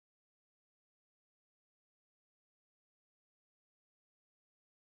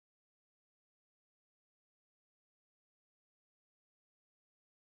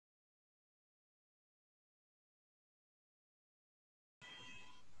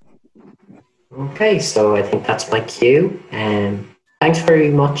Okay, so I think that's my cue. Thanks very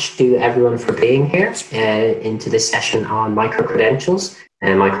much to everyone for being here into this session on micro-credentials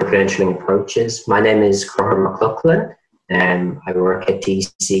and micro-credentialing approaches. My name is Henri McLaughlin, and I work at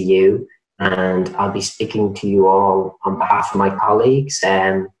TCU, and I'll be speaking to you all on behalf of my colleagues.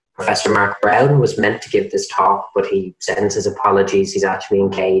 Professor Mark Brown was meant to give this talk, but he sends his apologies. He's actually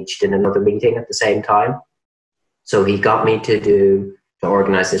engaged in another meeting at the same time. So he got me to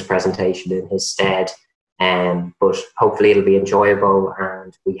organize this presentation in his stead, but hopefully it'll be enjoyable,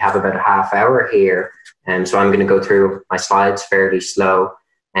 and we have about a half hour here, so I'm going to go through my slides fairly slow.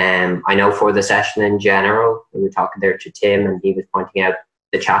 I know for the session in general, we were talking there to Tim, and he was pointing out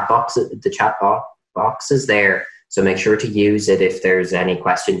the chat boxes there, so make sure to use it if there's any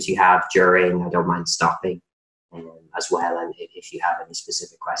questions you have during. I don't mind stopping as well, and if you have any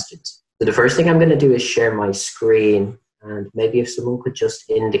specific questions. So the first thing I'm going to do is share my screen, and maybe if someone could just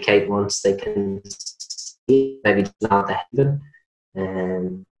indicate once they can see, maybe it's not the heaven.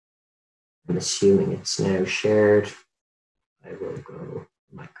 I'm assuming it's now shared. I will go to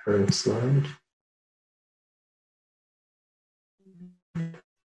my current slide.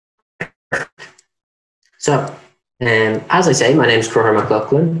 So, as I say, my name is Henri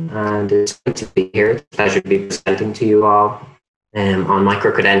McLaughlin, and it's great to be here. It's a pleasure to be presenting to you all on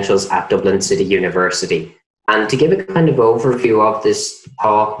micro-credentials at Dublin City University. And to give a kind of overview of this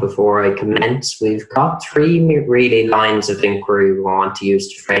talk before I commence, we've got three really lines of inquiry we want to use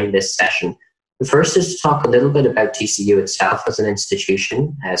to frame this session. The first is to talk a little bit about TCU itself as an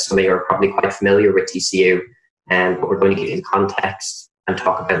institution. Some of you are probably quite familiar with TCU, but we're going to give you the context and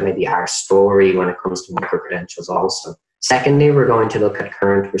talk about maybe our story when it comes to micro-credentials also. Secondly, we're going to look at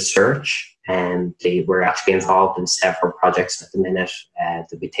current research, and we're actually involved in several projects at the minute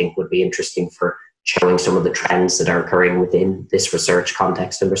that we think would be interesting for showing some of the trends that are occurring within this research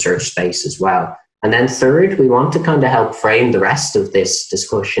context and research space as well. And then third, we want to kind of help frame the rest of this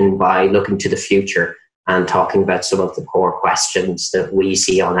discussion by looking to the future and talking about some of the core questions that we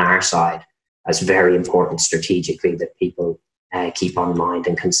see on our side as very important strategically that people keep on mind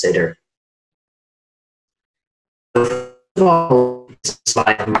and consider. So first of all, this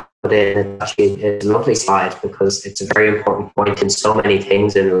slide it's a lovely slide because it's a very important point in so many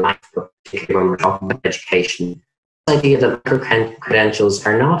things in life, particularly when we're talking about education. The idea that micro-credentials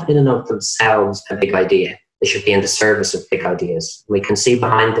are not in and of themselves a big idea. They should be in the service of big ideas. We can see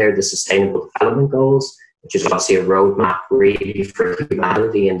behind there the Sustainable Development Goals, which is obviously a roadmap really for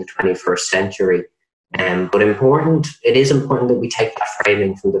humanity in the 21st century. But it is important that we take that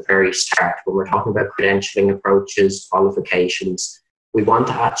framing from the very start. When we're talking about credentialing approaches, qualifications, we want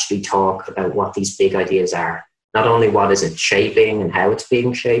to actually talk about what these big ideas are. Not only what is it shaping and how it's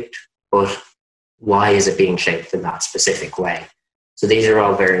being shaped, but why is it being shaped in that specific way? So these are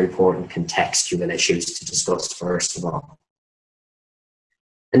all very important contextual issues to discuss first of all.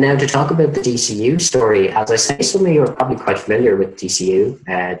 And now to talk about the DCU story, as I say, some of you are probably quite familiar with DCU.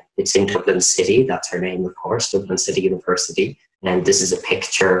 It's in Dublin City, that's our name of course, Dublin City University. And this is a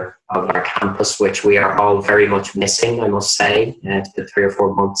picture of our campus, which we are all very much missing, I must say. It's been 3 or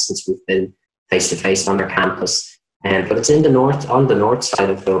 4 months since we've been face-to-face on our campus. But it's in the north, on the north side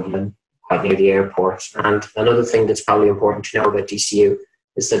of Dublin, quite near the airport. And another thing that's probably important to know about DCU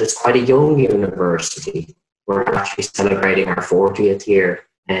is that it's quite a young university. We're actually celebrating our 40th year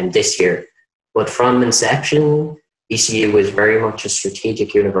this year. But from inception, DCU was very much a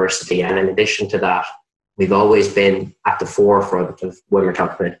strategic university. And in addition to that, we've always been at the forefront of when we're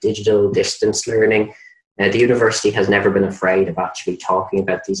talking about digital distance learning. The university has never been afraid of actually talking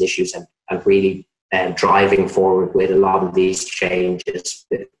about these issues and really driving forward with a lot of these changes,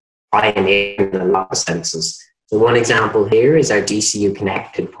 pioneering in a lot of senses. So one example here is our DCU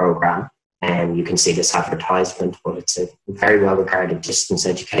Connected program. And you can see this advertisement, but it's a very well regarded distance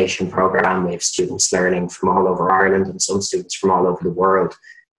education program. We have students learning from all over Ireland and some students from all over the world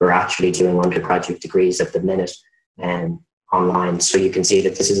who are actually doing undergraduate degrees at the minute online. So you can see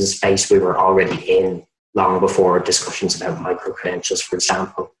that this is a space we were already in long before discussions about micro-credentials, for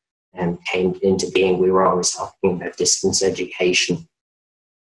example, came into being. We were always talking about distance education.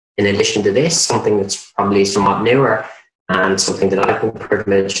 In addition to this, something that's probably somewhat newer and something that I've been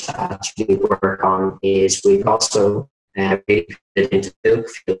privileged to actually work on is we've also really put into the book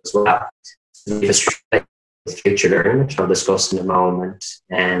field as well. So we have a future learning, which I'll discuss in a moment.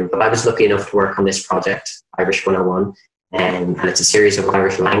 But I was lucky enough to work on this project, Irish 101, and it's a series of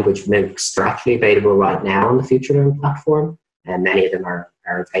Irish language MOOCs. They're actually available right now on the Future Learn platform, and many of them are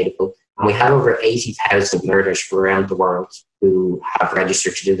available. And we have over 80,000 learners from around the world who have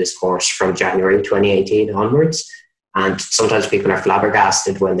registered to do this course from January 2018 onwards. And sometimes people are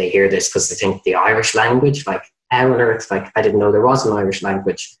flabbergasted when they hear this because they think the Irish language, like, how on earth, like, I didn't know there was an Irish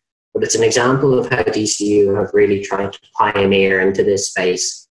language. But it's an example of how DCU have really tried to pioneer into this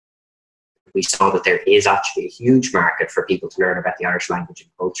space. We saw that there is actually a huge market for people to learn about the Irish language and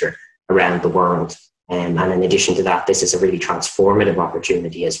culture around the world. And in addition to that, this is a really transformative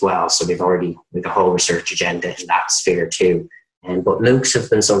opportunity as well. So we've a whole research agenda in that sphere too. But MOOCs have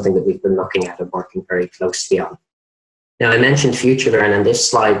been something that we've been looking at and working very closely on. Now, I mentioned FutureLearn, and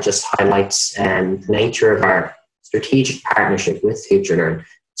this slide just highlights the nature of our strategic partnership with FutureLearn.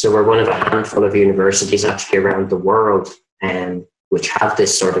 So we're one of a handful of universities actually around the world which have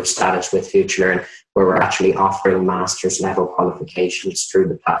this sort of status with FutureLearn, where we're actually offering master's level qualifications through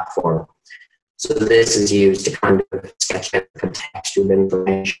the platform. So this is used to kind of sketch out contextual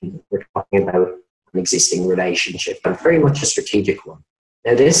information. We're talking about an existing relationship, and very much a strategic one.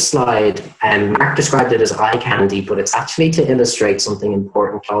 Now this slide, Mark described it as eye candy, but it's actually to illustrate something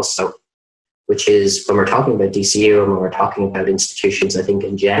important also, which is when we're talking about DCU and when we're talking about institutions, I think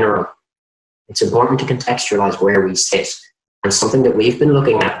in general, it's important to contextualize where we sit. And something that we've been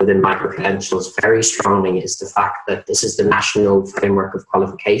looking at within Microcredentials very strongly is the fact that this is the national framework of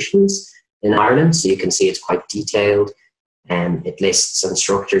qualifications in Ireland. So you can see it's quite detailed, and it lists and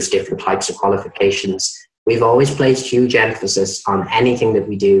structures different types of qualifications. We've always placed huge emphasis on anything that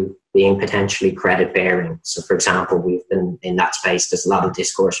we do being potentially credit bearing. So for example, we've been in that space. There's a lot of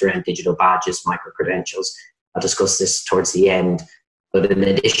discourse around digital badges, microcredentials. I'll discuss this towards the end. But in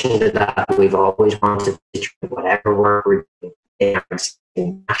addition to that, we've always wanted to do whatever work we're doing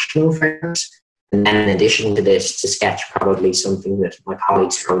in national frameworks. And then in addition to this, to sketch probably something that my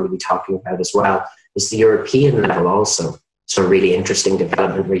colleagues are going to be talking about as well, is the European level also. So a really interesting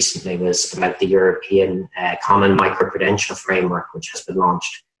development recently was about the European Common Microcredential Framework, which has been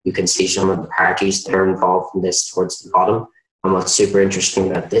launched. You can see some of the parties that are involved in this towards the bottom. And what's super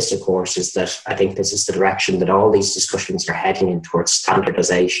interesting about this, of course, is that I think this is the direction that all these discussions are heading in, towards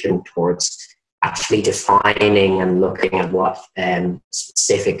standardization, towards actually defining and looking at what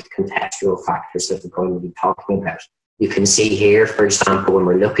specific contextual factors that we're going to be talking about. You can see here, for example, when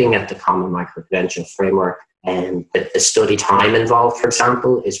we're looking at the Common Microcredential Framework, the study time involved, for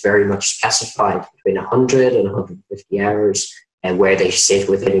example, is very much specified between 100 and 150 hours, and where they sit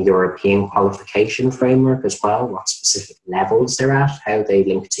within a European qualification framework as well, what specific levels they're at, how they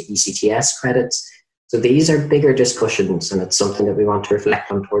link to ECTS credits. So these are bigger discussions, and it's something that we want to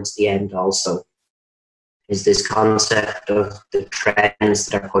reflect on towards the end also, is this concept of the trends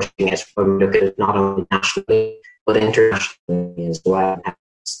that are pushing it when we look at it not only nationally, but internationally as well, and have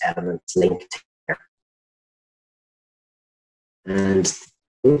these elements linked here. And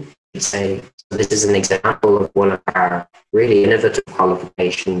say this is an example of one of our really innovative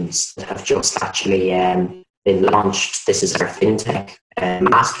qualifications that have just actually been launched. This is our FinTech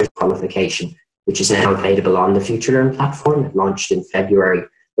Master's qualification, which is now available on the FutureLearn platform. It launched in February,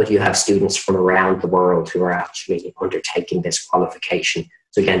 but you have students from around the world who are actually undertaking this qualification.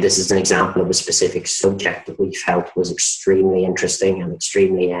 So again, this is an example of a specific subject that we felt was extremely interesting and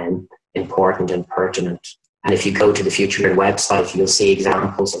extremely important and pertinent. And if you go to the FutureLearn website, you'll see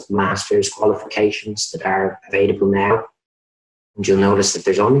examples of master's qualifications that are available now. And you'll notice that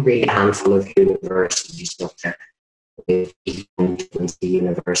there's only really a handful of universities up there. With Eton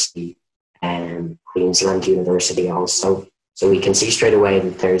University and Queensland University also. So we can see straight away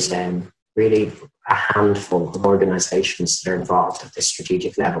that there's really a handful of organisations that are involved at this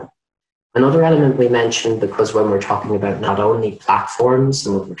strategic level. Another element we mentioned, because when we're talking about not only platforms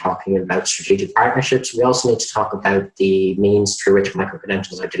and when we're talking about strategic partnerships, we also need to talk about the means through which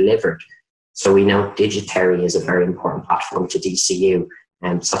microcredentials are delivered. So we know Digitalisation is a very important platform to DCU,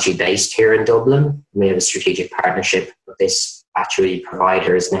 and it's actually based here in Dublin. We have a strategic partnership with this actually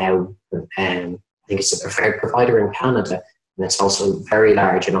provider is now, I think it's a preferred provider in Canada, and it's also very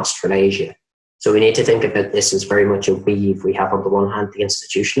large in Australasia. So we need to think about this as very much a weave. We have on the one hand the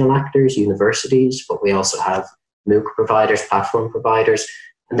institutional actors, universities, but we also have MOOC providers, platform providers,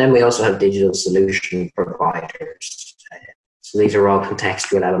 and then we also have digital solution providers. So these are all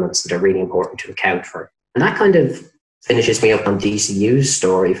contextual elements that are really important to account for. And that kind of finishes me up on DCU's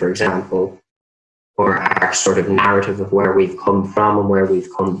story, for example, or our sort of narrative of where we've come from and where we've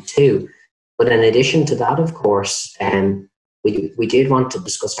come to. But in addition to that, of course, we did want to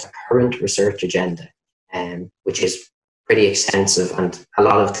discuss our current research agenda, which is pretty extensive, and a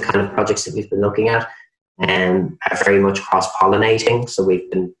lot of the kind of projects that we've been looking at are very much cross-pollinating. So we've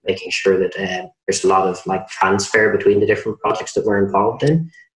been making sure that there's a lot of like transfer between the different projects that we're involved in,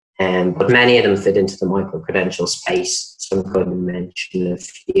 but many of them fit into the microcredential space. So I'm going to mention a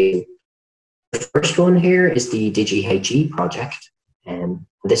few. The first one here is the DGHE project.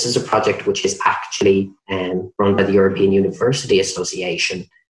 This is a project which is actually run by the European University Association,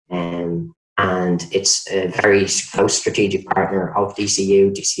 and it's a very close strategic partner of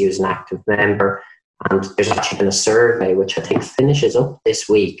DCU. DCU is an active member, and there's actually been a survey which I think finishes up this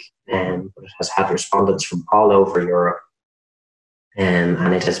week, but it has had respondents from all over Europe,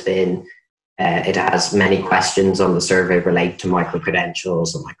 and it has been it has many questions on the survey relate to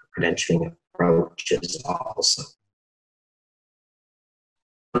microcredentials and microcredentialing approaches also.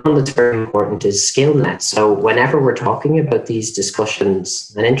 One that's very important is SkillNet. So whenever we're talking about these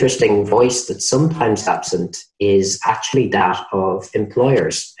discussions, an interesting voice that's sometimes absent is actually that of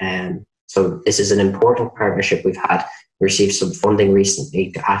employers. So this is an important partnership we've had. We received some funding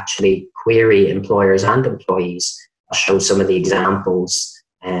recently to actually query employers and employees. I'll show some of the examples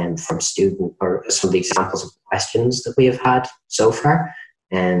from student, or some of the examples of questions that we have had so far.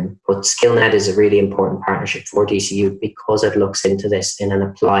 But SkillNet is a really important partnership for DCU because it looks into this in an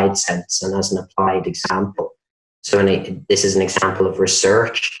applied sense and as an applied example. So this is an example of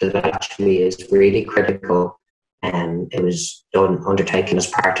research that actually is really critical, and it was undertaken as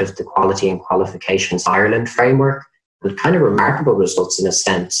part of the Quality and Qualifications Ireland framework, and kind of remarkable results in a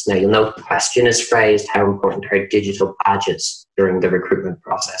sense. Now you'll note the question is phrased, how important are digital badges during the recruitment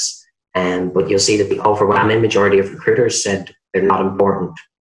process? But you'll see that the overwhelming majority of recruiters said they're not important,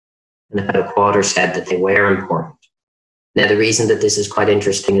 and about a quarter said that they were important. Now, the reason that this is quite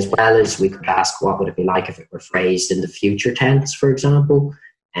interesting as well is we could ask, what would it be like if it were phrased in the future tense, for example?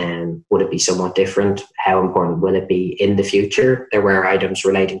 Would it be somewhat different? How important will it be in the future? There were items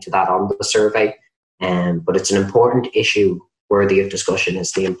relating to that on the survey, but it's an important issue worthy of discussion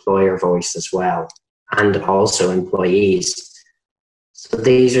is the employer voice as well, and also employees. So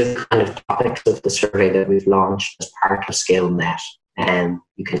these are the kind of topics of the survey that we've launched as part of SkillNet.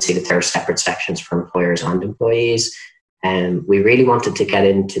 You can see that there are separate sections for employers and employees. We really wanted to get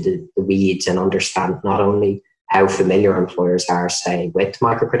into the weeds and understand not only how familiar employers are, say, with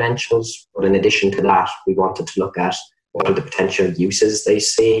microcredentials, but in addition to that, we wanted to look at what are the potential uses they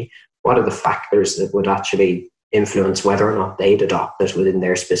see, what are the factors that would actually influence whether or not they'd adopt it within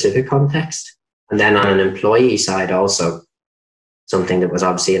their specific context. And then on an employee side also, something that was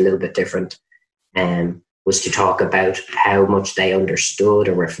obviously a little bit different was to talk about how much they understood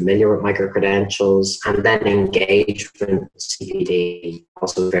or were familiar with microcredentials, and then engagement, CPD,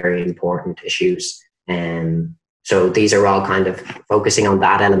 also very important issues. So these are all kind of focusing on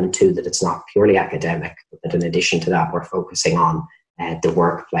that element too, that it's not purely academic, but in addition to that, we're focusing on the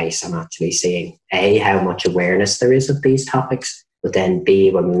workplace and actually seeing A, how much awareness there is of these topics, but then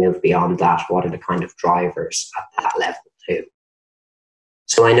B, when we move beyond that, what are the kind of drivers at that level too.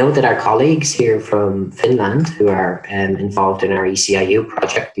 So I know that our colleagues here from Finland who are involved in our ECIU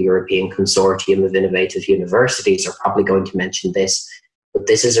project, the European Consortium of Innovative Universities, are probably going to mention this, but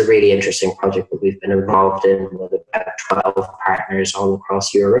this is a really interesting project that we've been involved in with about 12 partners all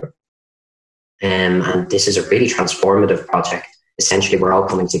across Europe. And this is a really transformative project. Essentially, we're all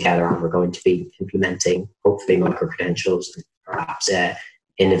coming together and we're going to be implementing, hopefully, microcredentials and perhaps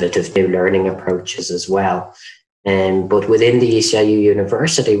innovative new learning approaches as well. But within the ECIU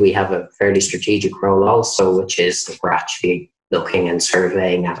University, we have a fairly strategic role also, which is that we're actually looking and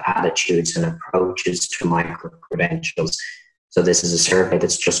surveying at attitudes and approaches to microcredentials. So this is a survey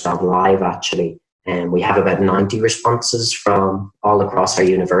that's just gone live, actually. And we have about 90 responses from all across our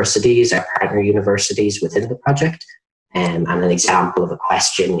universities, our partner universities within the project. And an example of a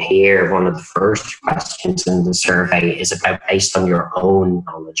question here, one of the first questions in the survey is about based on your own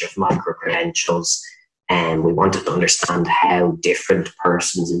knowledge of microcredentials. And we wanted to understand how different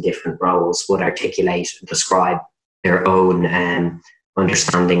persons in different roles would articulate and describe their own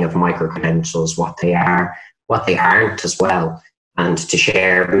understanding of microcredentials, what they are, what they aren't as well, and to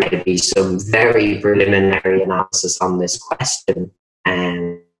share maybe some very preliminary analysis on this question.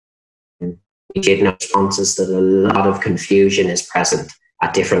 And we did know responses that a lot of confusion is present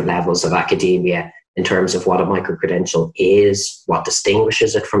at different levels of academia in terms of what a microcredential is, what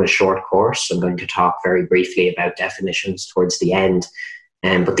distinguishes it from a short course. I'm going to talk very briefly about definitions towards the end.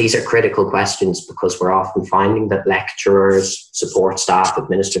 But these are critical questions because we're often finding that lecturers, support staff,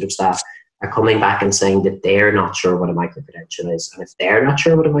 administrative staff are coming back and saying that they're not sure what a microcredential is. And if they're not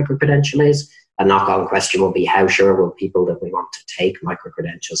sure what a microcredential is, a knock-on question will be how sure will people that we want to take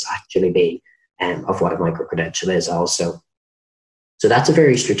microcredentials actually be of what a microcredential is also. So that's a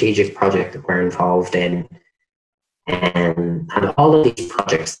very strategic project that we're involved in. And all of these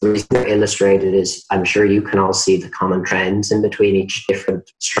projects, the reason they're illustrated is I'm sure you can all see the common trends in between each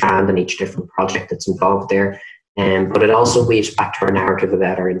different strand and each different project that's involved there. But it also weaves back to our narrative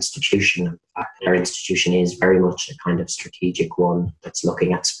about our institution, and the fact that our institution is very much a kind of strategic one that's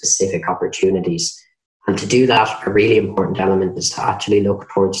looking at specific opportunities. And to do that, a really important element is to actually look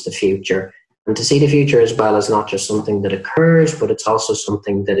towards the future, and to see the future as well as not just something that occurs, but it's also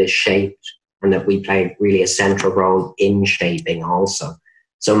something that is shaped, and that we play really a central role in shaping also.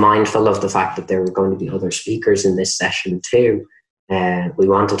 So mindful of the fact that there were going to be other speakers in this session too, we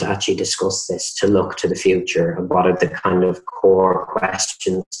wanted to actually discuss this to look to the future and what are the kind of core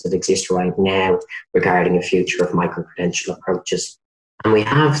questions that exist right now regarding a future of microcredential approaches. And we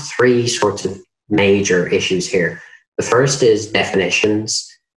have three sorts of major issues here. The first is definitions,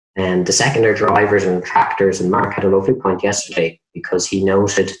 and the second are drivers and attractors. And Mark had a lovely point yesterday, because he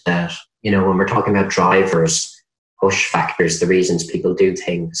noted that, when we're talking about drivers, push factors, the reasons people do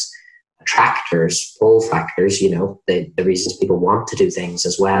things, attractors, pull factors, the reasons people want to do things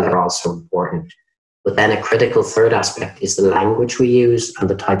as well are also important. But then a critical third aspect is the language we use and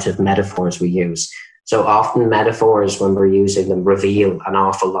the types of metaphors we use. So often metaphors, when we're using them, reveal an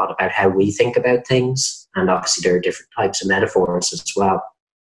awful lot about how we think about things. And obviously there are different types of metaphors as well.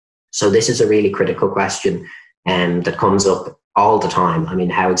 So this is a really critical question that comes up all the time. I mean,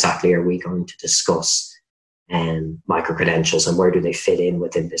 how exactly are we going to discuss microcredentials, and where do they fit in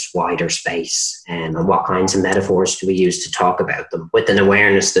within this wider space, and what kinds of metaphors do we use to talk about them, with an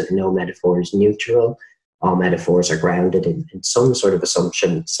awareness that no metaphor is neutral. All metaphors are grounded in some sort of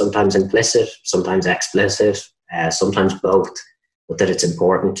assumption, sometimes implicit, sometimes explicit, sometimes both, but that it's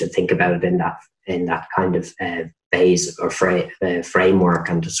important to think about it in that kind of phase or framework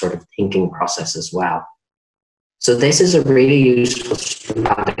and sort of thinking process as well. So this is a really useful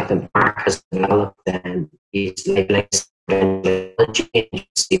schematic that Mark has developed, and he's labeling but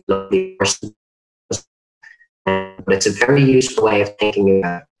it's a very useful way of thinking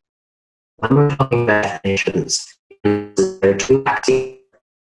about when we're talking about definitions. There are two axes.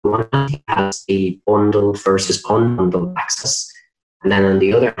 One hand he has the bundled versus unbundled axis, and then on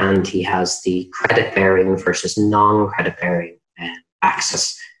the other hand he has the credit bearing versus non-credit bearing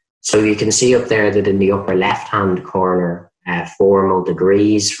axis. So you can see up there that in the upper left-hand corner, formal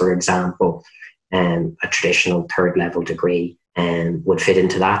degrees, for example, a traditional third-level degree would fit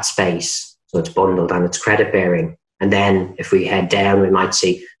into that space. So it's bundled and it's credit-bearing. And then if we head down, we might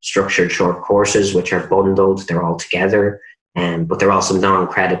see structured short courses, which are bundled. They're all together, but they're also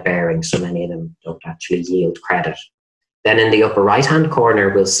non-credit-bearing, so many of them don't actually yield credit. Then in the upper right-hand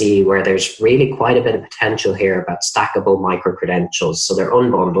corner, we'll see where there's really quite a bit of potential here about stackable microcredentials. So they're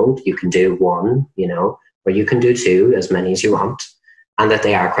unbundled. You can do one, or you can do two, as many as you want, and that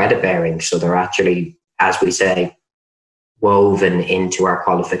they are credit-bearing. So they're actually, as we say, woven into our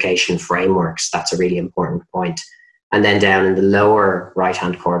qualification frameworks. That's a really important point. And then down in the lower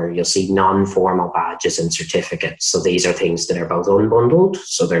right-hand corner, you'll see non-formal badges and certificates. So these are things that are both unbundled,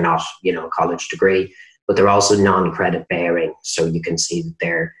 so they're not, a college degree, but they're also non-credit bearing. So you can see that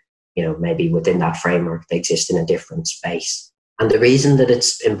they're, maybe within that framework, they exist in a different space. And the reason that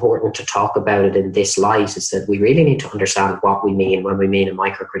it's important to talk about it in this light is that we really need to understand what we mean when we mean a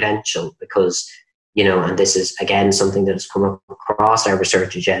microcredential, because, and this is, again, something that has come across our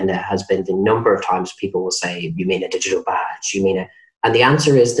research agenda, has been the number of times people will say, you mean a digital badge, and the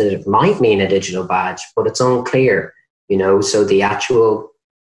answer is that it might mean a digital badge, but it's unclear, so the actual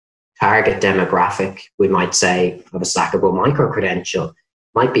target demographic, we might say, of a stackable microcredential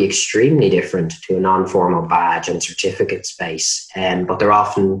might be extremely different to a non-formal badge and certificate space. But they're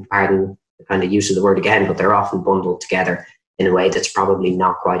often, pardon the kind of use of the word again, but they're often bundled together in a way that's probably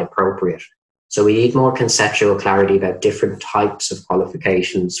not quite appropriate. So we need more conceptual clarity about different types of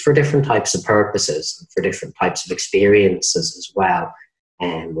qualifications for different types of purposes, for different types of experiences as well,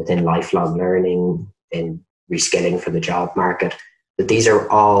 within lifelong learning, in reskilling for the job market, that these are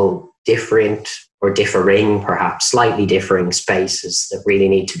all different or differing, perhaps slightly differing spaces that really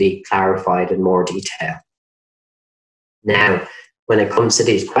need to be clarified in more detail. Now, when it comes to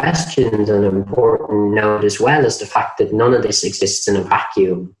these questions, an important note as well is the fact that none of this exists in a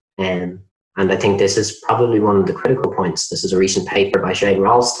vacuum. And I think this is probably one of the critical points. This is a recent paper by Shane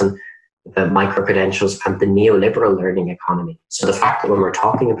Ralston about microcredentials and the neoliberal learning economy. So the fact that when we're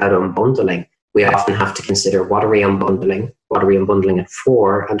talking about unbundling, we often have to consider, what are we unbundling? What are we unbundling it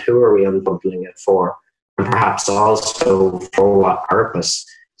for? And who are we unbundling it for? And perhaps also for what purpose?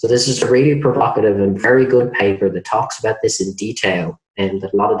 So this is a really provocative and very good paper that talks about this in detail, and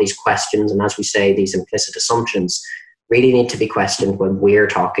that a lot of these questions, and as we say, these implicit assumptions, really need to be questioned when we're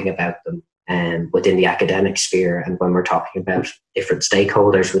talking about them within the academic sphere, and when we're talking about different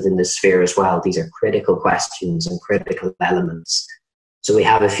stakeholders within this sphere as well. These are critical questions and critical elements. So we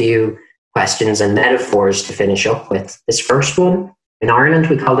have a few questions and metaphors to finish up with. This first one, in Ireland,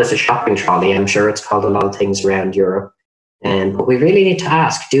 we call this a shopping trolley. I'm sure it's called a lot of things around Europe. But we really need to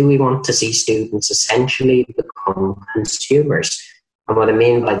ask, do we want to see students essentially become consumers? And what I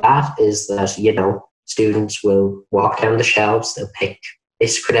mean by that is that, you know, students will walk down the shelves, they'll pick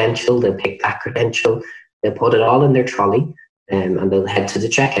this credential, they'll pick that credential, they'll put it all in their trolley, and they'll head to the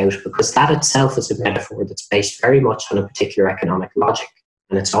checkout, because that itself is a metaphor that's based very much on a particular economic logic.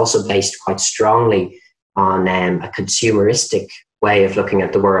 And it's also based quite strongly on a consumeristic way of looking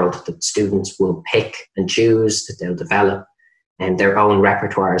at the world, that students will pick and choose, that they'll develop and their own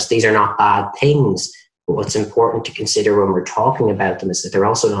repertoires. These are not bad things, but what's important to consider when we're talking about them is that they're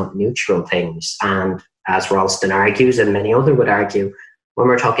also not neutral things. And as Ralston argues, and many others would argue, when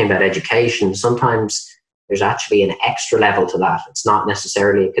we're talking about education, sometimes there's actually an extra level to that. It's not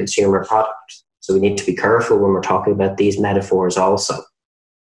necessarily a consumer product. So we need to be careful when we're talking about these metaphors also.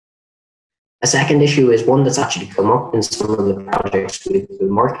 A second issue is one that's actually come up in some of the projects we've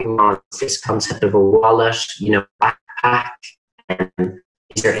been working on, this concept of a wallet, you know, backpack.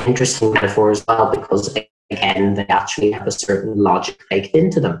 These are interesting metaphors as well, because again, they actually have a certain logic baked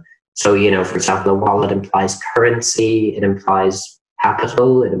into them. So, you know, for example, a wallet implies currency, it implies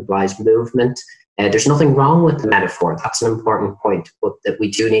capital, it implies movement. There's nothing wrong with the metaphor. That's an important point, but that we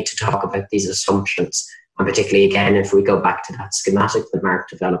do need to talk about these assumptions. And particularly, again, if we go back to that schematic that Mark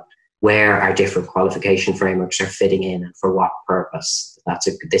developed, where our different qualification frameworks are fitting in and for what purpose.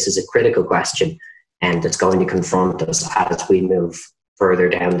 This is a critical question, and that's going to confront us as we move further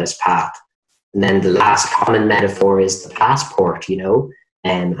down this path. And then the last common metaphor is the passport, you know,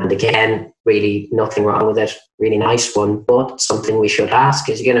 and again, really nothing wrong with it, really nice one, but something we should ask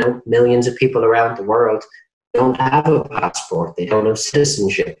is, you know, millions of people around the world don't have a passport, they don't have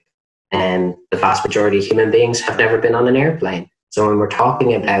citizenship, and the vast majority of human beings have never been on an airplane. So when we're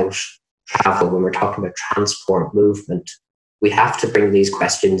talking about travel, when we're talking about transport, movement, we have to bring these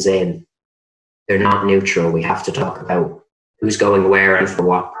questions in. They're not neutral. We have to talk about who's going where and for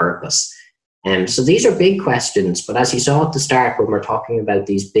what purpose. So these are big questions, but as you saw at the start, when we're talking about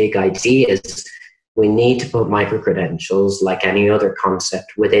these big ideas, we need to put microcredentials, like any other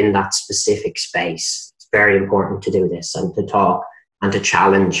concept, within that specific space. It's very important to do this and to talk and to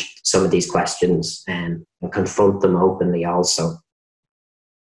challenge some of these questions and confront them openly also.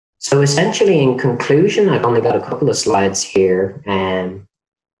 So essentially, in conclusion, I've only got a couple of slides here.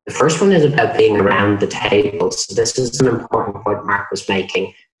 The first one is about being around the table. So this is an important point Mark was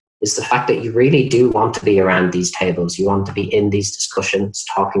making, is the fact that you really do want to be around these tables. You want to be in these discussions,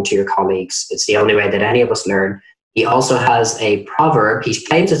 talking to your colleagues. It's the only way that any of us learn. He also has a proverb. He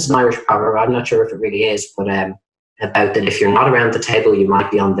claims it's an Irish proverb. I'm not sure if it really is, but about that if you're not around the table, you might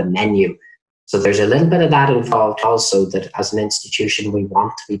be on the menu. So there's a little bit of that involved also, that as an institution, we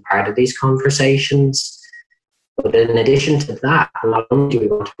want to be part of these conversations. But in addition to that, not only do we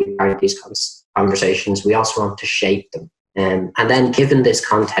want to be part of these conversations, we also want to shape them. And then given this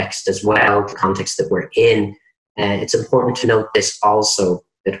context as well, the context that we're in, it's important to note this also,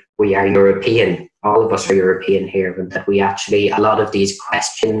 that we are European. All of us are European here, and that we actually, a lot of these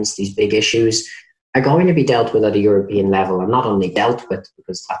questions, these big issues, are going to be dealt with at a European level, and not only dealt with,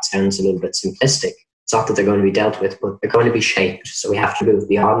 because that sounds a little bit simplistic. It's not that they're going to be dealt with, but they're going to be shaped. So we have to move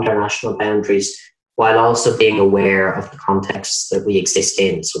beyond our national boundaries while also being aware of the contexts that we exist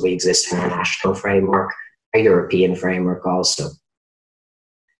in. So we exist in our national framework, our European framework also.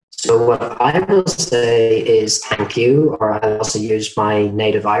 So what I will say is thank you, or I'll also use my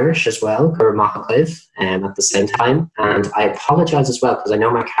native Irish as well, Gur Machaliv, at the same time. And I apologize as well, because I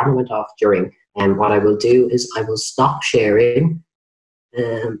know my camera went off during. And what I will do is I will stop sharing,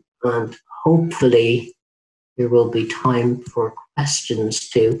 and hopefully there will be time for questions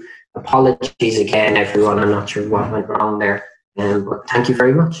too. Apologies again, everyone. I'm not sure what went wrong there, but thank you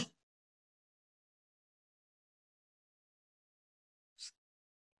very much.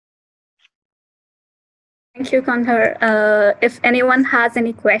 Thank you, Kanthar. If anyone has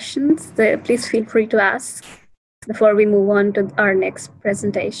any questions, please feel free to ask before we move on to our next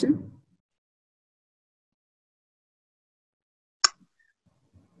presentation.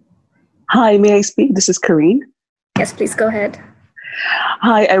 Hi, may I speak? This is Karine. Yes, please go ahead.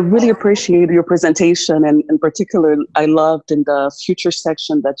 Hi, I really appreciate your presentation, and in particular, I loved in the future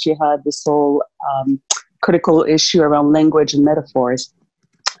section that you had this whole critical issue around language and metaphors.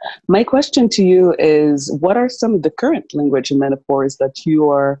 My question to you is, what are some of the current language and metaphors that you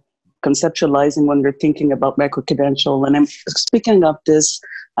are conceptualizing when you're thinking about microcredential? And I'm speaking of this,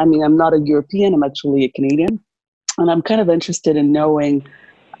 I mean, I'm not a European, I'm actually a Canadian, and I'm kind of interested in knowing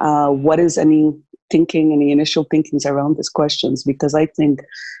what is any initial thinkings around these questions, because I think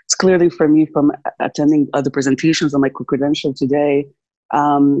it's clearly for me from attending other presentations on microcredential today,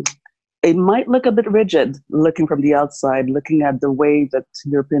 it might look a bit rigid looking from the outside, looking at the way that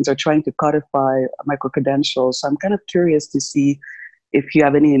Europeans are trying to codify microcredentials. So I'm kind of curious to see if you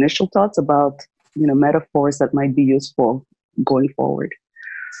have any initial thoughts about, metaphors that might be useful going forward.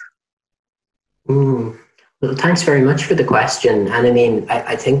 Well, thanks very much for the question. And I mean,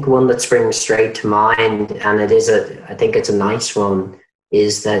 I think one that springs straight to mind, and I think it's a nice one,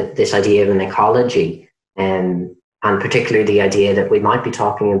 is that this idea of an ecology, and particularly the idea that we might be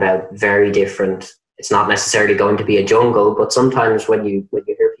talking about very different. It's not necessarily going to be a jungle, but sometimes when you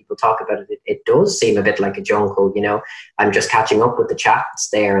hear people talk about it, it does seem a bit like a jungle. I'm just catching up with the chats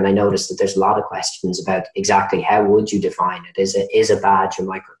there, and I noticed that there's a lot of questions about exactly how would you define it. Is a badge a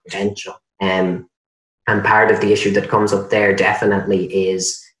microcredential? And part of the issue that comes up there definitely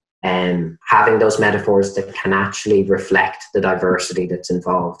is having those metaphors that can actually reflect the diversity that's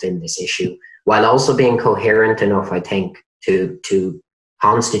involved in this issue, while also being coherent enough, I think, to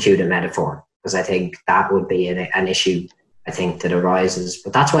constitute a metaphor, because I think that would be an issue, I think, that arises.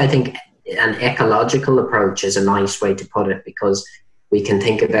 But that's why I think an ecological approach is a nice way to put it, because we can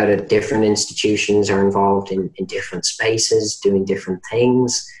think about it. Different institutions are involved in different spaces, doing different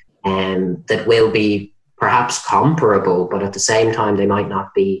things, that will be perhaps comparable, but at the same time, they might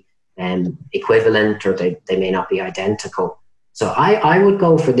not be equivalent, or they may not be identical. So I would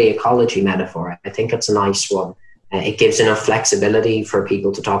go for the ecology metaphor. I think it's a nice one. It gives enough flexibility for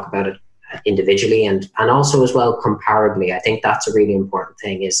people to talk about it individually and also as well comparably. I think that's a really important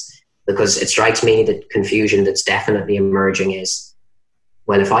thing, is because it strikes me that confusion that's definitely emerging is,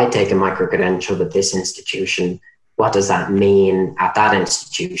 well, if I take a microcredential at this institution, what does that mean at that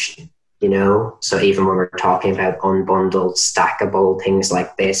institution? So even when we're talking about unbundled, stackable, things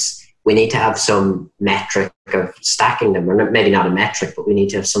like this, we need to have some metric of stacking them, or maybe not a metric, but we need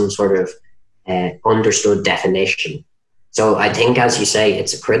to have some sort of understood definition. So I think, as you say,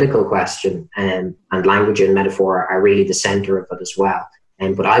 it's a critical question, and language and metaphor are really the center of it as well.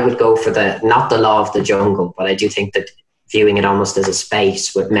 But I would go for not the law of the jungle, but I do think that viewing it almost as a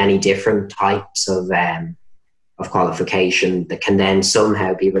space with many different types of qualification that can then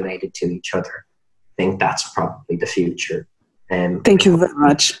somehow be related to each other. I think that's probably the future. Thank you very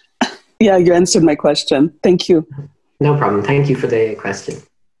much. Yeah, you answered my question. Thank you. No problem. Thank you for the question.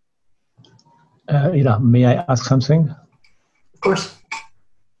 Ira, may I ask something? Of course.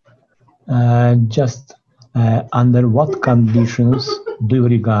 Just under what conditions do you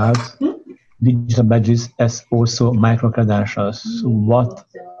regard digital badges as also microcredentials? What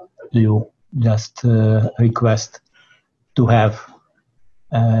do you just request to have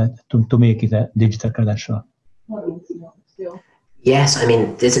to make it a digital credential? Yes, I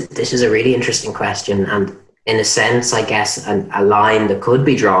mean, this is a really interesting question, and in a sense, I guess a line that could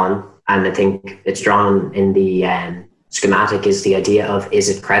be drawn, and I think it's drawn in the schematic, is the idea of, is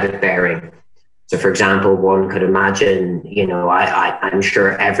it credit bearing? So, for example, one could imagine, I'm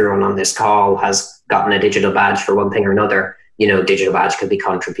sure everyone on this call has gotten a digital badge for one thing or another. Digital badge could be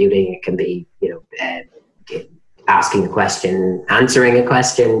contributing, it can be, asking a question, answering a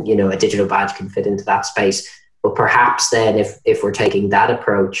question, a digital badge can fit into that space. But perhaps then if we're taking that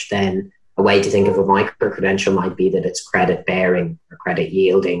approach, then a way to think of a microcredential might be that it's credit bearing or credit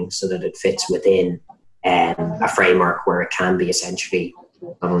yielding, so that it fits within a framework where it can be essentially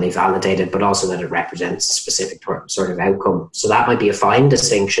not only validated, but also that it represents a specific sort of outcome. So that might be a fine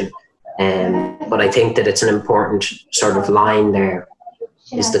distinction. But I think that it's an important sort of line there,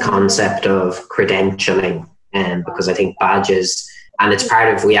 is the concept of credentialing. Because I think badges, and it's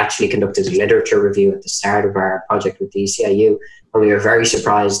part of, we actually conducted a literature review at the start of our project with the ECIU, and we were very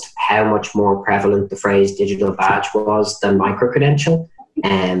surprised how much more prevalent the phrase digital badge was than microcredential.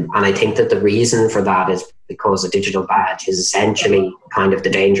 And I think that the reason for that is because a digital badge is essentially kind of the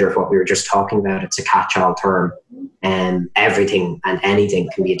danger of what we were just talking about. It's a catch-all term, and everything and anything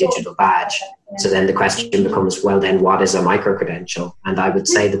can be a digital badge. So then the question becomes, well, then what is a microcredential? And I would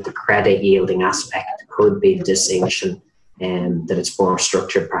say that the credit yielding aspect could be the distinction, that it's more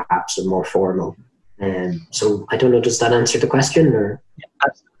structured perhaps and more formal. So I don't know, does that answer the question? Or?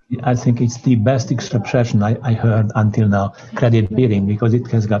 I think it's the best expression I heard until now, credit bearing, because it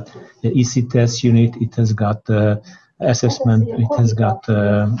has got the EC test unit, it has got assessment, it has got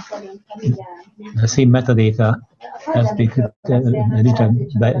the same metadata as the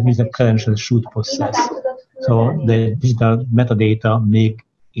digital credential should possess. So the digital metadata make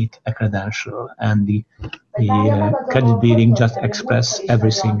it a credential, and the credit bearing just express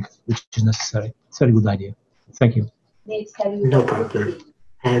everything which is necessary. It's a very good idea. Thank you. No problem.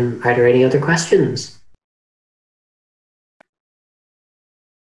 Are there any other questions?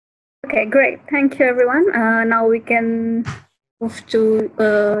 Okay, great. Thank you, everyone. Now we can move to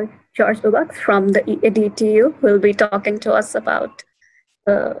George Ubachs from the EADTU, who will be talking to us about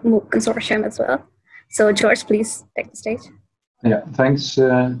the MOOC consortium as well. So George, please take the stage. Yeah, thanks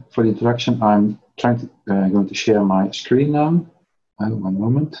for the introduction. I'm going to share my screen now. One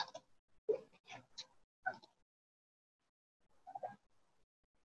moment.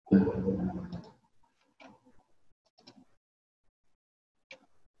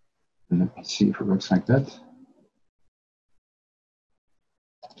 Let me see if it works like that.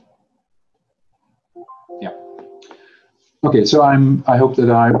 Yeah. Okay, so I hope that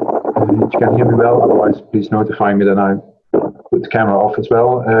you can hear me well. Otherwise, please notify me that I put the camera off as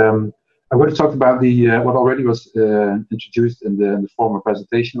well. I'm going to talk about the what already was introduced in the former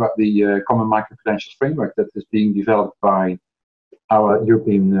presentation about the common microcredentials framework that is being developed by our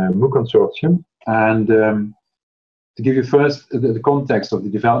European MOOC consortium. And to give you first the context of the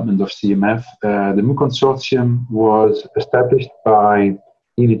development of CMF, the MOOC consortium was established by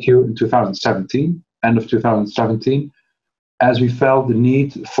EADTU in 2017, end of 2017, as we felt the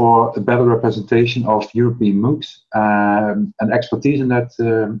need for a better representation of European MOOCs and expertise in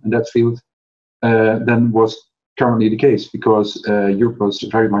that field than was currently the case, because Europe was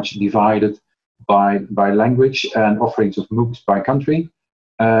very much divided by language and offerings of MOOCs by country,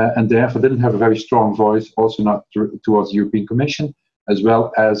 and therefore didn't have a very strong voice, also not towards the European Commission, as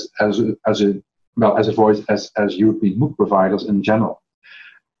well as a voice as European MOOC providers in general.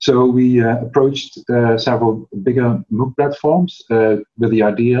 So we approached several bigger MOOC platforms with the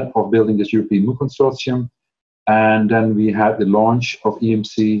idea of building this European MOOC consortium, and then we had the launch of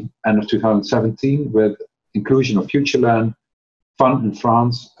EMC end of 2017 with inclusion of FutureLearn, Fun in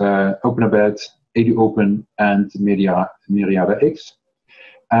France, OpenAbed, EDU Open, and Myriada X.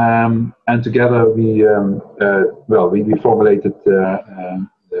 And together we formulated the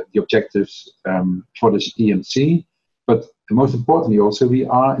objectives for this EMC. But most importantly, also, we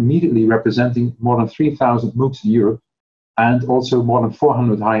are immediately representing more than 3,000 MOOCs in Europe, and also more than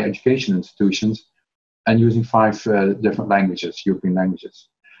 400 higher education institutions, and using 5 different languages, European languages.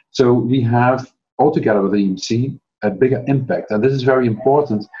 So we have, altogether with EMC, a bigger impact. And this is very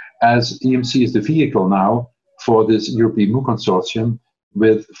important, as EMC is the vehicle now for this European MOOC consortium,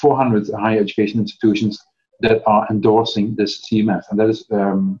 with 400 higher education institutions that are endorsing this CMF. And that is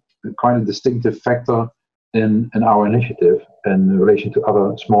quite a distinctive factor in our initiative in relation to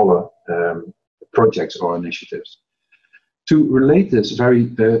other smaller projects or initiatives. To relate this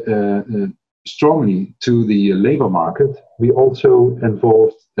very strongly to the labor market, we also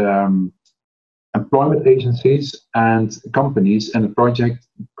involved employment agencies and companies in a project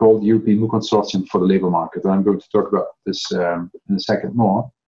called European MOOC Consortium for the Labor Market. And I'm going to talk about this in a second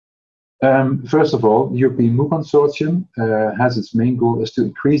more. First of all, the European MOOC Consortium has its main goal is to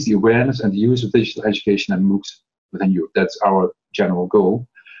increase the awareness and the use of digital education and MOOCs within Europe. That's our general goal.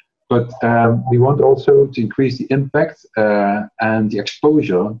 But we want also to increase the impact and the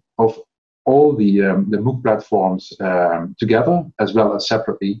exposure of all the MOOC platforms together, as well as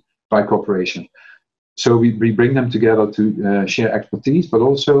separately by cooperation. So we bring them together to share expertise, but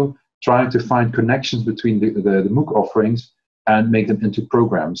also try to find connections between the MOOC offerings and make them into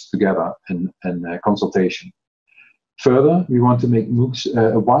programs together in consultation. Further, we want to make MOOCs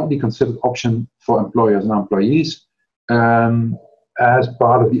a widely considered option for employers and employees as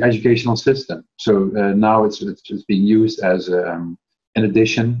part of the educational system. So now it's being used as in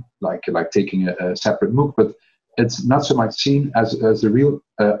addition, like taking a separate MOOC, but it's not so much seen as a real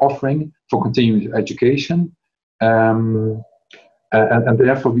offering for continuing education. And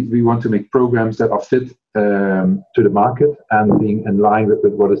therefore, we want to make programs that are fit to the market and being in line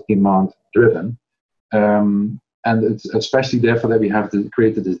with what is demand-driven. And it's especially therefore that we have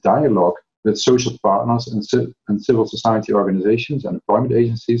created this dialogue with social partners and civil society organizations and employment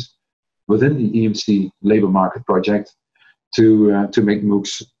agencies within the EMC labor market project to make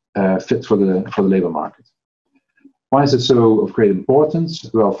MOOCs fit for the labor market. Why is it so of great importance?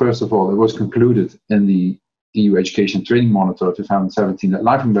 Well, first of all, it was concluded in the EU Education Training Monitor 2017 that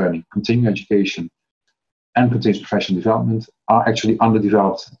lifelong learning, continuing education, and continuous professional development are actually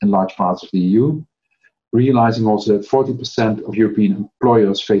underdeveloped in large parts of the EU, realizing also that 40% of European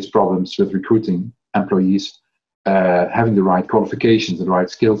employers face problems with recruiting employees having the right qualifications, the right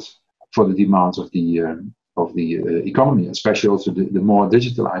skills for the demands of the economy, especially also the more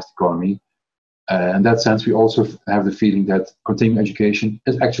digitalized economy. In that sense, we also have the feeling that continuing education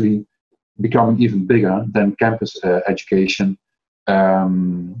is actually becoming even bigger than campus education,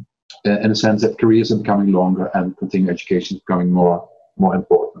 in a sense that careers are becoming longer and continuing education is becoming more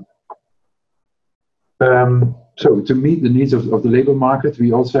important. So to meet the needs of the labor market,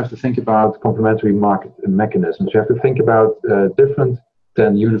 we also have to think about complementary market mechanisms. We have to think about different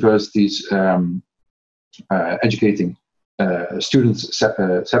than universities educating students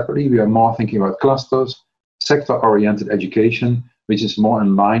separately. We are more thinking about clusters, sector-oriented education, which is more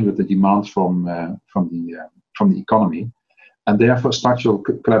in line with the demands from the economy, and therefore structural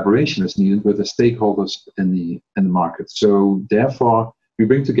collaboration is needed with the stakeholders in the market. So therefore, we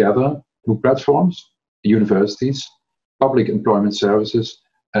bring together MOOC platforms, universities, public employment services,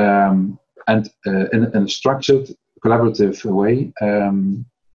 and in a structured, collaborative way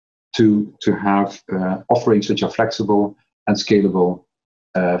to have offerings which are flexible and scalable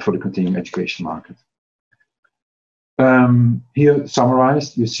for the continuing education market. Here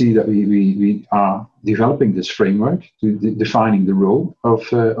summarized, you see that we are developing this framework to defining the role of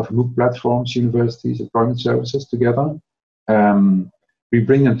MOOC platforms, universities, employment services together. We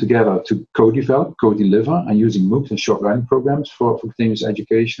bring them together to co-develop, co-deliver, and using MOOCs and short learning programs for continuous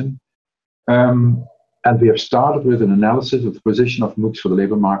education. And we have started with an analysis of the position of MOOCs for the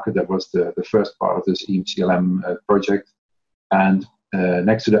labor market. That was the first part of this EMCLM project. And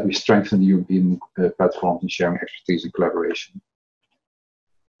next to that, we strengthen the European platforms and sharing expertise and collaboration.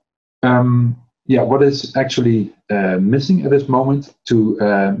 What is actually missing at this moment to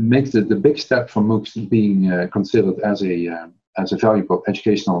make the big step for MOOCs being considered as a valuable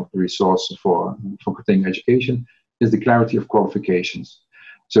educational resource for continuing education is the clarity of qualifications.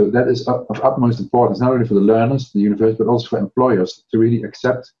 So that is of utmost importance, not only for the learners, the university, but also for employers to really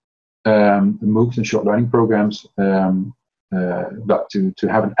accept MOOCs and short learning programs, but to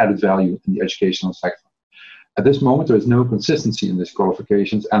have an added value in the educational sector. At this moment, there is no consistency in these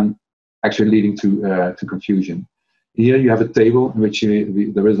qualifications and actually leading to confusion. Here you have a table in which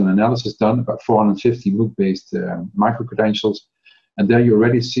there is an analysis done about 450 MOOC-based microcredentials, and there you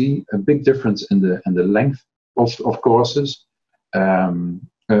already see a big difference in the length of courses,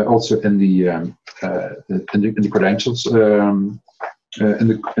 also in the credentials in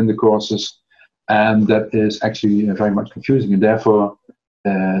the courses, and that is actually very much confusing, and therefore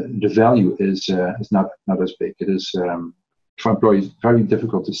the value is not as big. It is for employees very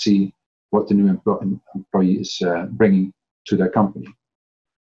difficult to see what the new employee is bringing to their company.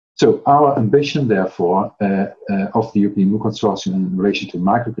 So our ambition, therefore, of the European MOOC Consortium in relation to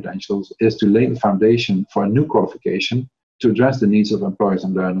microcredentials is to lay the foundation for a new qualification to address the needs of employers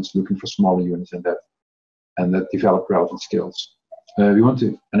and learners looking for smaller units and that develop relevant skills. We want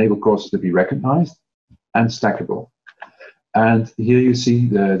to enable courses to be recognized and stackable. And here you see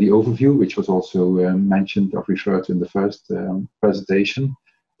the overview, which was also mentioned or referred to in the first presentation.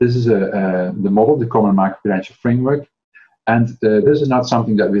 This is the model, the Common Microcredential Framework. And this is not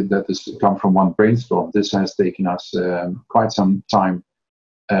something that has come from one brainstorm. This has taken us quite some time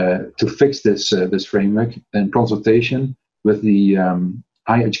to fix this framework in consultation with the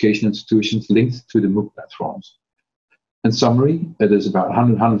higher education institutions linked to the MOOC platforms. In summary, it is about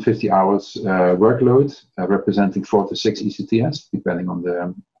 150 hours workload, representing 4 to 6 ECTS, depending on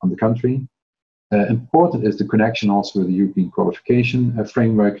the country. Important is the connection also with the European qualification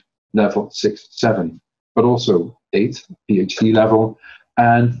framework, level 6, 7, but also 8, PhD level,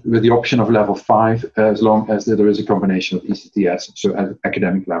 and with the option of level 5, as long as there is a combination of ECTS, so at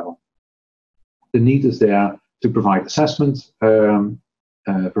academic level. The need is there to provide assessments, enabling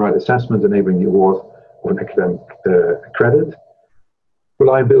the award of an academic credit,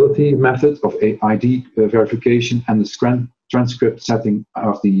 reliability method of ID verification, and the transcript setting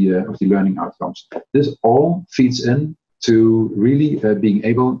of the learning outcomes. This all feeds in to really being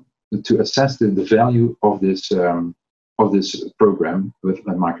able to assess the value of this program with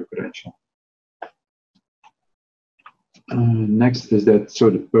a microcredential. Next is that, so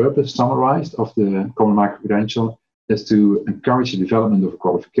the purpose summarized of the Common Microcredential is to encourage the development of a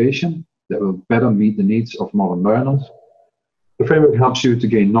qualification that will better meet the needs of modern learners. The framework helps you to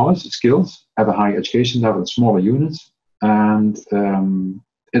gain knowledge, skills at a high education level in smaller units, and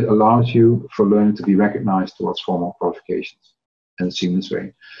it allows you for learning to be recognized towards formal qualifications in a seamless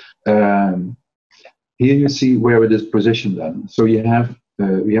way. Here you see where it is positioned then. So you have,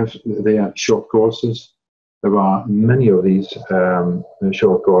 they are short courses. There are many of these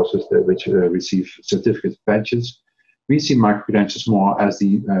short courses which receive certificates, badges. We see microcredentials more as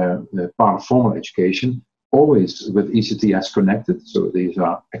the part of formal education, always with ECTS connected. So these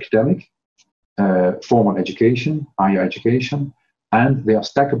are academic, formal education, higher education, and they are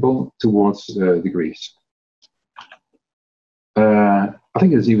stackable towards degrees. I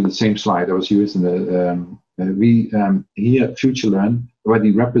think it's even the same slide that was used in the, here FutureLearn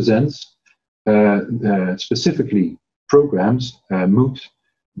already represents specifically programs, MOOCs,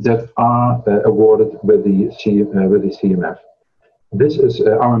 that are awarded with the CMF. This is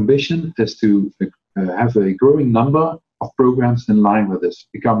our ambition is to have a growing number of programs in line with this,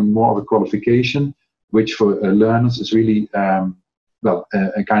 becoming more of a qualification, which for learners is really a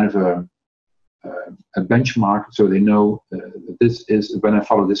kind of a benchmark, so they know this is, when I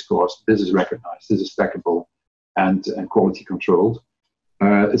follow this course, this is recognized, this is stackable and quality controlled.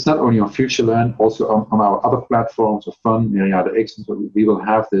 It's not only on FutureLearn, also on our other platforms of Fun, EADTU, so we will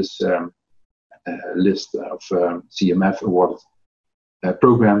have this list of CMF awarded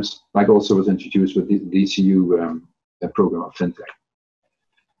programs, like also was introduced with the DCU program of FinTech.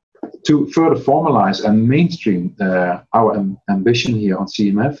 To further formalize and mainstream our ambition here on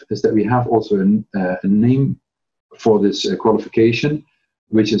CMF is that we have also a name for this qualification,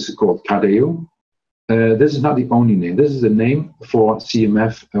 which is called CADEO. This is not the only name. This is the name for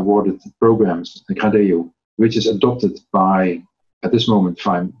CMF awarded programs, CADEO, which is adopted by, at this moment,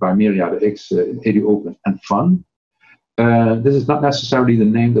 by EADTU, EDU Open and Fun. This is not necessarily the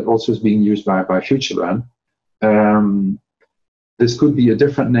name that also is being used by FutureLearn. This could be a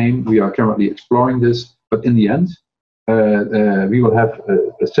different name. We are currently exploring this, but in the end, we will have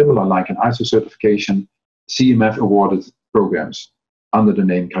a similar, like an ISO certification, CMF awarded programs under the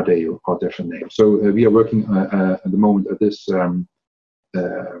name CADEO or different names. So we are working at the moment at this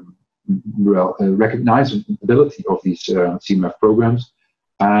recognizability of these CMF programs,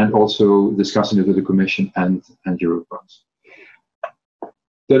 and also discussing it with the Commission and Eurofunds.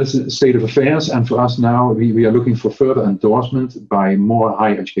 That is the state of affairs, and for us now, we are looking for further endorsement by more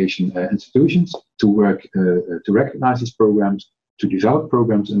higher education institutions to work to recognize these programs, to develop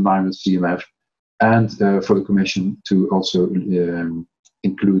programs in line with CMF, and for the Commission to also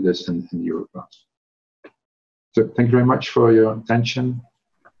include this in the Eurofunds. So thank you very much for your attention,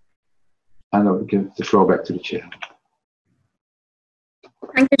 and I'll give the floor back to the chair.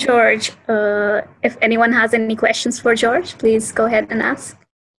 Thank you, George. If anyone has any questions for George, please go ahead and ask.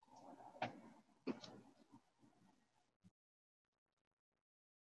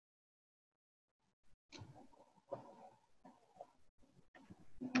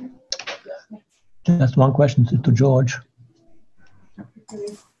 Just one question to George.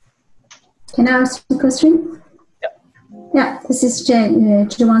 Can I ask a question? Yeah. Yeah, this is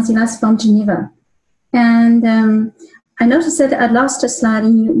Joan Silas from Geneva. And I noticed that at last slide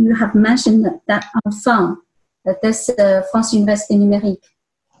you have mentioned that on FUN, that this France Université Numérique,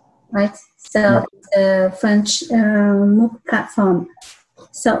 right? So the French MOOC platform.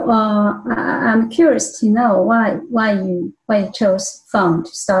 So I'm curious to know why you chose FUN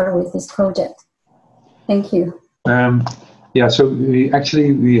to start with this project. Thank you. Yeah, so we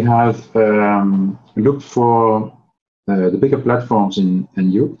have looked for the bigger platforms in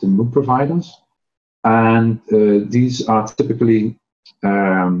Europe, the MOOC providers, and these are typically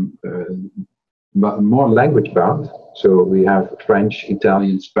more language bound. So we have French,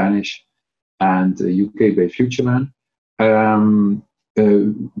 Italian, Spanish, and UK-based FutureLearn.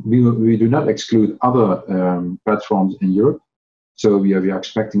 We do not exclude other platforms in Europe. So we are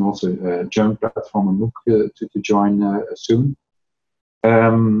expecting also a German platform and MOOC to join soon.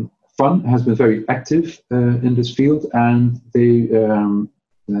 FUN has been very active in this field, and they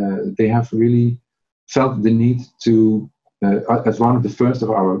have really felt the need to, as one of the first of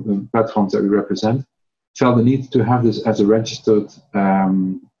our platforms that we represent, felt the need to have this as a registered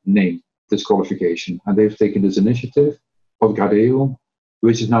name, this qualification. And they've taken this initiative of CADEO,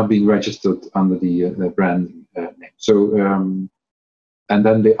 which is now being registered under the brand name. So, and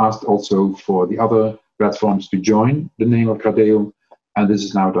then they asked also for the other platforms to join the name of CADEO, and this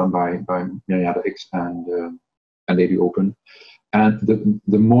is now done by EADTU and EDU Open. And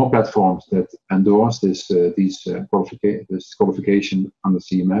the more platforms that endorse this qualification under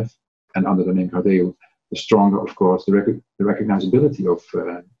CMF and under the name CADEO, the stronger, of course, the recognizability of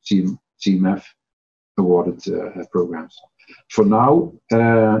CMF awarded programs. For now,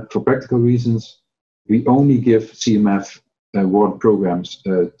 for practical reasons, we only give CMF award programs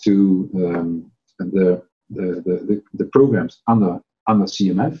to the programs under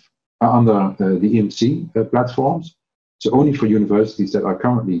CMF, under the EMC platforms. So only for universities that are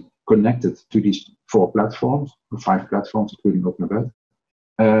currently connected to these 4 platforms, or 5 platforms, including OpenAbet.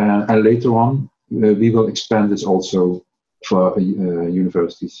 And later on, we will expand this also for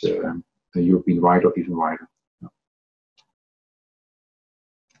universities, European-wide or even wider.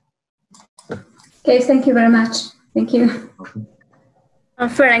 Okay, thank you very much. Thank you.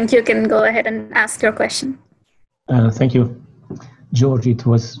 Frank, you can go ahead and ask your question. Thank you. George, it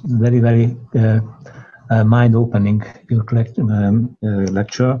was very, very mind-opening, your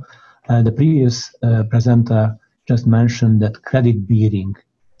lecture. The previous presenter just mentioned that credit bearing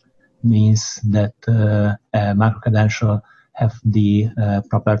means that microcredential have the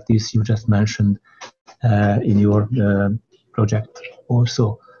properties you just mentioned in your project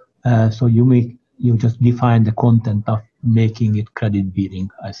also. So you just define the content of making it credit bearing,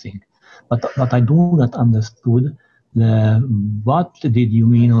 I think. But what I do not understood, what did you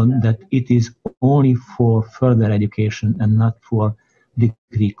mean on that it is only for further education and not for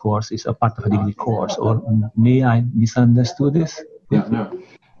degree course, is a part of a degree course, or may I misunderstood this? Yeah,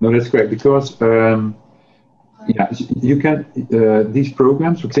 no, that's correct, because yeah, you can these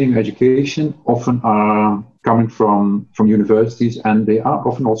programs for continuing education often are coming from universities, and they are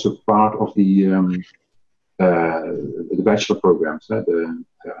often also part of the bachelor programs, the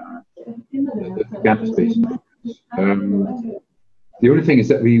campus-based programs. The only thing is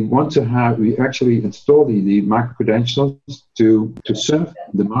that we actually install the micro-credentials to serve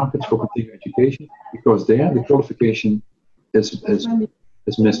the markets for continuing education, because there the qualification is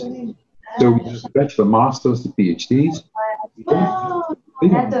missing. So we have the bachelor, masters, the PhDs. We don't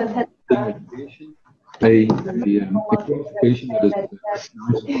have a qualification that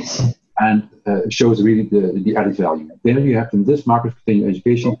is and shows really the added value. There you have, in this market for continuing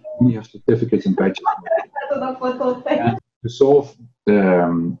education, you have certificates and badges. And to solve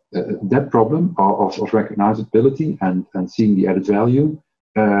that problem of recognizability and seeing the added value,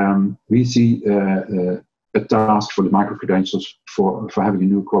 we see a task for the micro-credentials for having a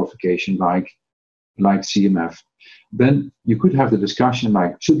new qualification like CMF. Then you could have the discussion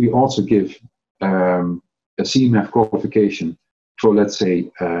like, should we also give a CMF qualification for, let's say,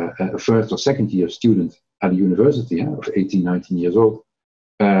 a first or second year student at a university of 18, 19 years old?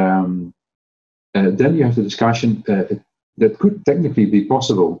 Then you have the discussion that could technically be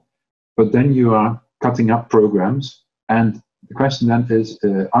possible, but then you are cutting up programs, and the question then is,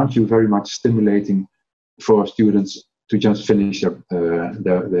 aren't you very much stimulating for students to just finish their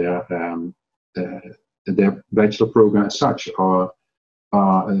bachelor program as such, or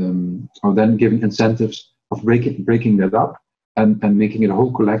then giving incentives of breaking that up and making it a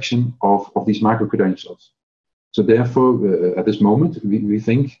whole collection of these micro-credentials. So therefore, at this moment, we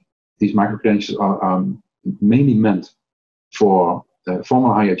think these micro-credentials are mainly meant for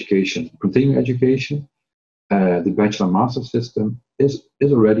formal higher education, continuing education. The bachelor master system is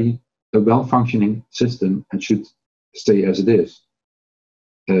already a well-functioning system and should stay as it is.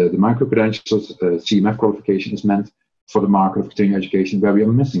 The micro-credentials CMF qualification is meant for the market of continuing education where we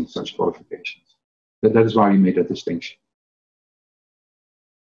are missing such qualifications. That is why we made that distinction.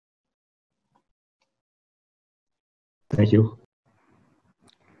 Thank you.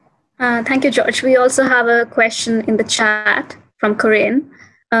 Thank you, George. We also have a question in the chat from Corinne.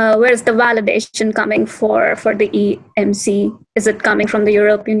 Where is the validation coming for the EMC? Is it coming from the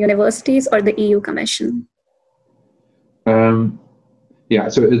European universities or the EU Commission? Yeah,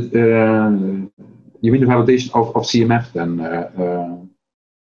 so you mean the validation of CMF then?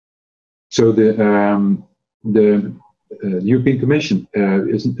 So the European Commission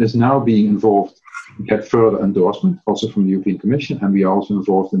is now being involved to get further endorsement, also from the European Commission, and we are also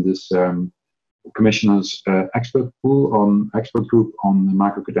involved in this Commissioner's expert group on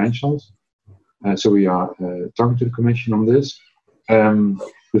micro-credentials. So we are talking to the Commission on this. The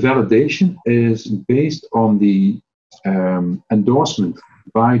validation is based on the endorsement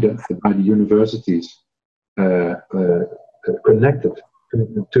by the universities connected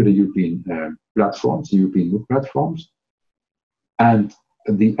to the European platforms, the European MOOC platforms, and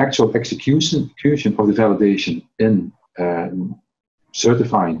the actual execution of the validation in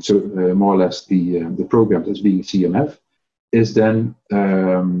certifying, so more or less the program as being CMF, is then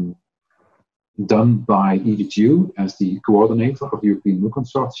done by EADTU as the coordinator of the European MOOC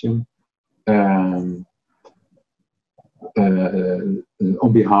Consortium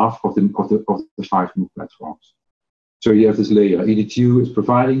on behalf of the 5 MOOC platforms. So you have this layer. EADTU is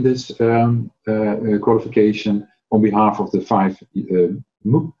providing this qualification on behalf of the 5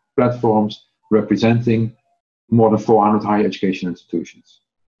 MOOC platforms, representing more than 400 higher education institutions.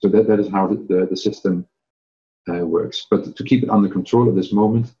 So that is how the system works. But to keep it under control at this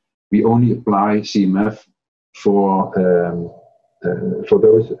moment, we only apply CMF for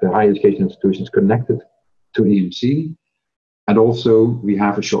those higher education institutions connected to EMC. And also we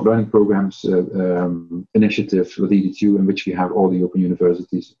have a short learning programs initiative with EADTU, in which we have all the open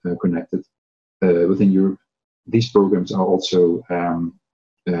universities connected within Europe. These programs are also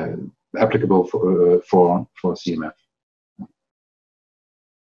applicable for CMF.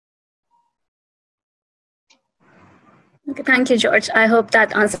 Okay, thank you, George. I hope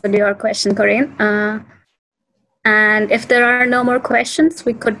that answered your question, Corinne. And if there are no more questions,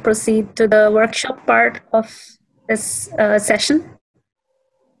 we could proceed to the workshop part of this session.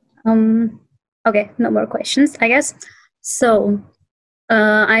 Okay, no more questions, I guess. So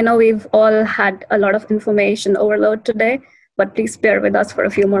I know we've all had a lot of information overload today, but please bear with us for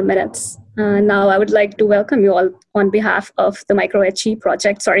a few more minutes. Now I would like to welcome you all on behalf of the MicroHE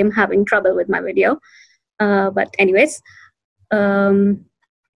project. Sorry, I'm having trouble with my video. But anyways,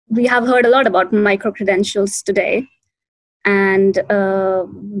 we have heard a lot about microcredentials today. And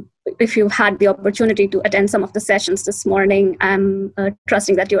if you've had the opportunity to attend some of the sessions this morning, I'm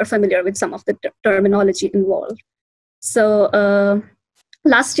trusting that you are familiar with some of the terminology involved. So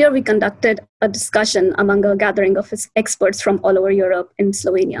last year, we conducted a discussion among a gathering of experts from all over Europe in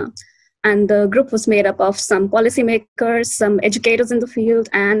Slovenia. And the group was made up of some policymakers, some educators in the field,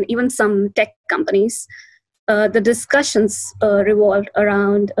 and even some tech companies. The discussions revolved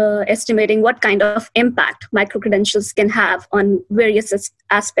around estimating what kind of impact microcredentials can have on various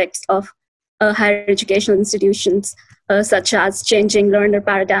aspects of higher educational institutions, such as changing learner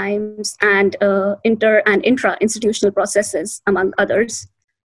paradigms and inter and intra-institutional processes, among others.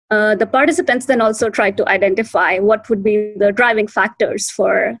 The participants then also tried to identify what would be the driving factors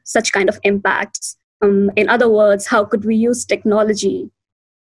for such kind of impacts. In other words, how could we use technology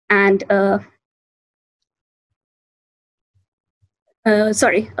and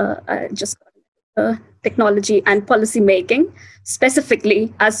technology and policy making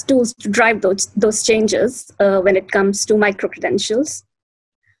specifically as tools to drive those changes when it comes to microcredentials.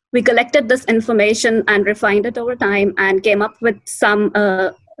 We collected this information and refined it over time and came up with some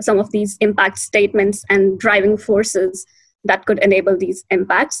of these impact statements and driving forces that could enable these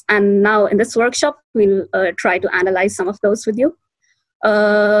impacts. And now in this workshop, we'll try to analyze some of those with you.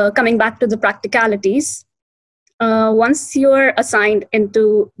 Coming back to the practicalities, once you're assigned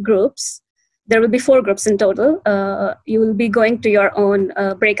into groups, there will be 4 groups in total. You will be going to your own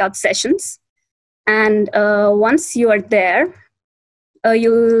breakout sessions. And once you are there,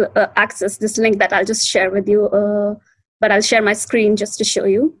 you'll access this link that I'll just share with you, but I'll share my screen just to show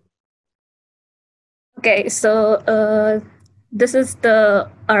you. Okay, so this is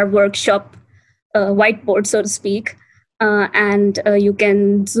our workshop whiteboard, so to speak, and you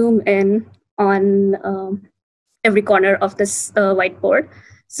can zoom in on every corner of this whiteboard.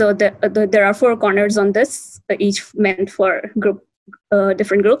 So there are 4 corners on this, each meant for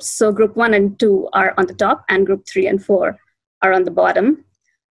different groups. So group 1 and 2 are on the top, and group 3 and 4 are on the bottom.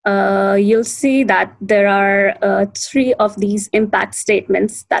 You'll see that there are 3 of these impact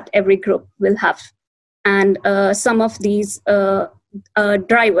statements that every group will have. And some of these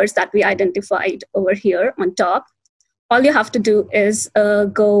drivers that we identified over here on top, all you have to do is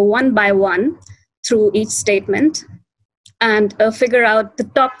go one by one through each statement and figure out the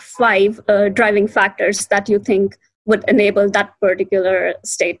top 5 driving factors that you think would enable that particular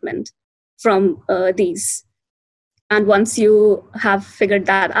statement from these. And once you have figured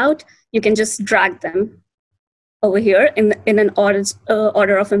that out, you can just drag them over here in an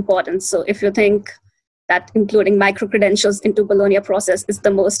order of importance. So if you think that including microcredentials into Bologna process is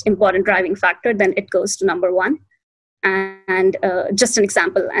the most important driving factor, then it goes to number 1. And just an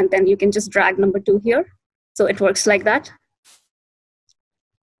example, and then you can just drag number 2 here. So it works like that.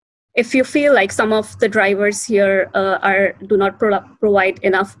 If you feel like some of the drivers here do not provide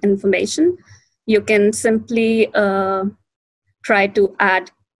enough information, you can simply try to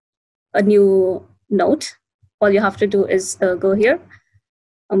add a new note. All you have to do is go here,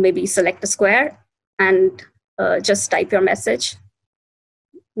 or maybe select a square, and just type your message,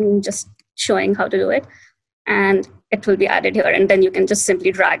 just showing how to do it. And it will be added here, and then you can just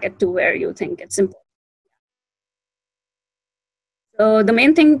simply drag it to where you think it's important. So the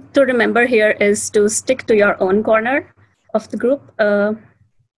main thing to remember here is to stick to your own corner of the group.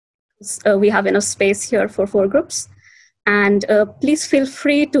 We have enough space here for 4 groups. And please feel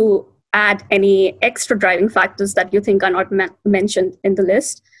free to add any extra driving factors that you think are not mentioned in the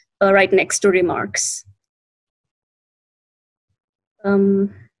list right next to remarks.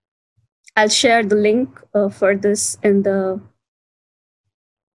 I'll share the link for this in the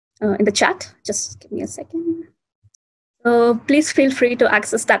chat. Just give me a second. Please feel free to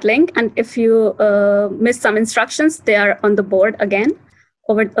access that link. And if you miss some instructions, they are on the board again,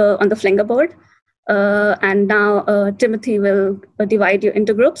 over on the Flinger board. And now Timothy will divide you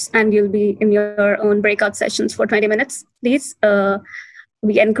into groups, and you'll be in your own breakout sessions for 20 minutes. Please,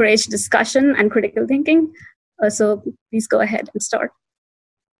 we encourage discussion and critical thinking. So please go ahead and start.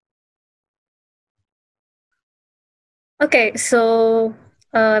 Okay, so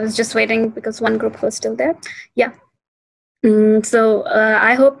I was just waiting because one group was still there. Yeah. So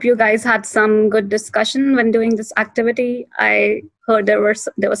I hope you guys had some good discussion when doing this activity. I heard there was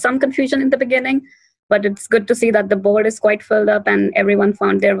some confusion in the beginning, but it's good to see that the board is quite filled up and everyone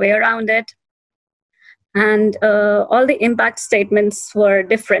found their way around it. And all the impact statements were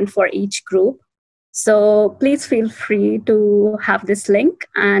different for each group. So please feel free to have this link.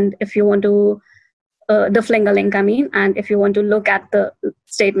 And if you want to, the Flinga link, I mean, and if you want to look at the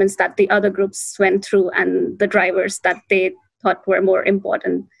statements that the other groups went through and the drivers that they thought were more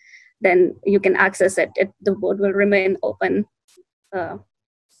important, then you can access it. The board will remain open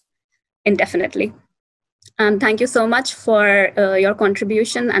indefinitely. And thank you so much for your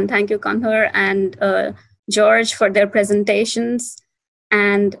contribution, and thank you, Kanhar and George, for their presentations.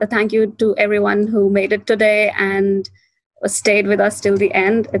 And thank you to everyone who made it today and stayed with us till the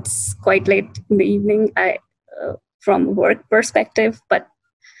end. It's quite late in the evening from work perspective, but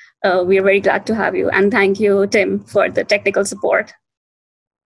we are very glad to have you. And thank you, Tim, for the technical support.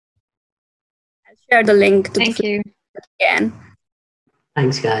 I'll share the link to thank you again.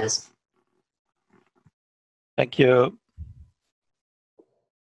 Thanks, guys. Thank you.